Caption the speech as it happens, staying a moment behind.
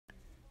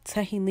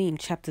Tehillim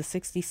chapter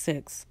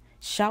 66.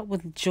 Shout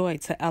with joy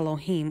to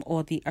Elohim,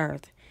 all the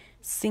earth.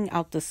 Sing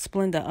out the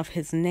splendor of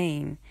his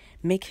name.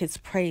 Make his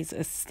praise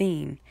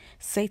esteem.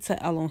 Say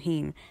to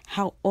Elohim,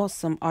 how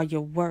awesome are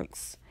your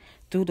works.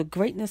 Through the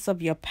greatness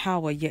of your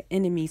power, your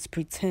enemies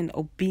pretend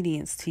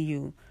obedience to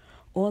you.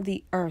 All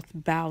the earth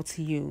bow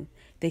to you.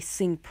 They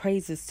sing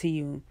praises to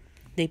you.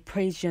 They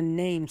praise your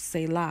name,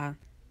 Selah.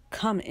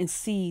 Come and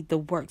see the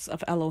works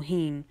of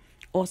Elohim,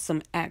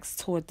 awesome acts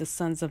toward the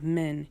sons of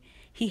men.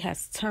 He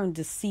has turned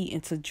the sea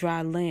into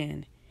dry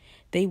land.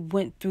 They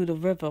went through the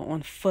river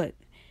on foot.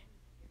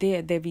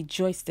 There they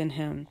rejoiced in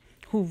him,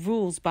 who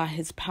rules by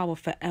his power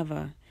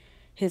forever.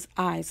 His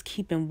eyes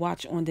keeping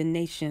watch on the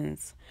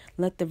nations.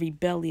 Let the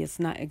rebellious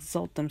not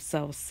exalt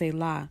themselves,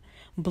 Selah.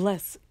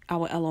 Bless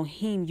our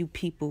Elohim, you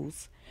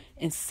peoples,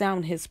 and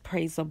sound his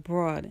praise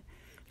abroad,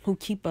 who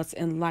keep us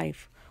in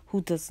life, who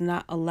does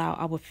not allow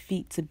our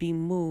feet to be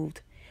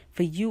moved.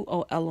 For you,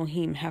 O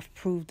Elohim, have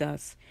proved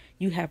us.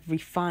 You have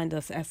refined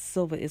us as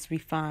silver is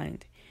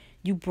refined.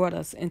 You brought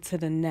us into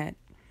the net.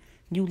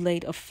 You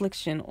laid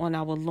affliction on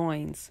our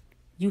loins.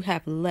 You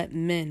have let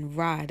men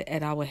ride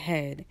at our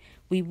head.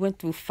 We went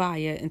through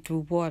fire and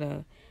through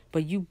water,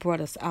 but you brought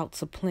us out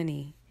to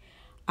plenty.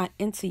 I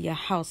enter your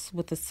house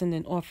with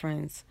ascendant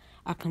offerings.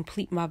 I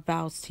complete my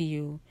vows to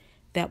you,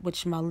 that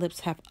which my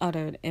lips have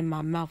uttered and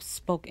my mouth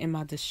spoke in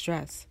my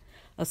distress.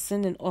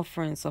 Ascendant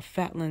offerings of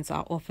fatlings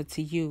I offer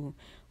to you.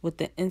 With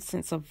the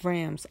incense of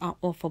rams I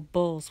offer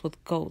bulls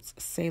with goats,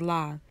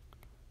 Selah.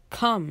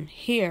 Come,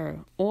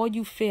 hear, all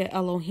you fear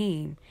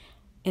Elohim,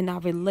 and I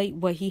relate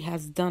what he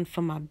has done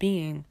for my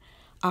being.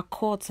 I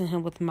called to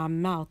him with my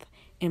mouth,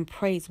 and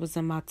praise was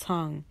in my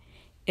tongue.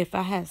 If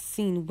I had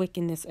seen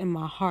wickedness in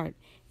my heart,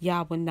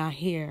 Yah would not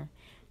hear.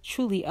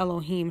 Truly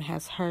Elohim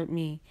has heard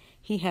me.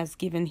 He has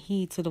given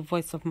heed to the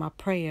voice of my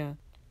prayer.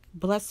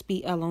 Blessed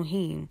be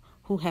Elohim,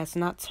 who has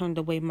not turned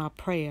away my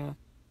prayer,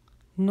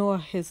 nor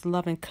his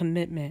loving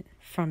commitment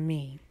from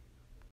me.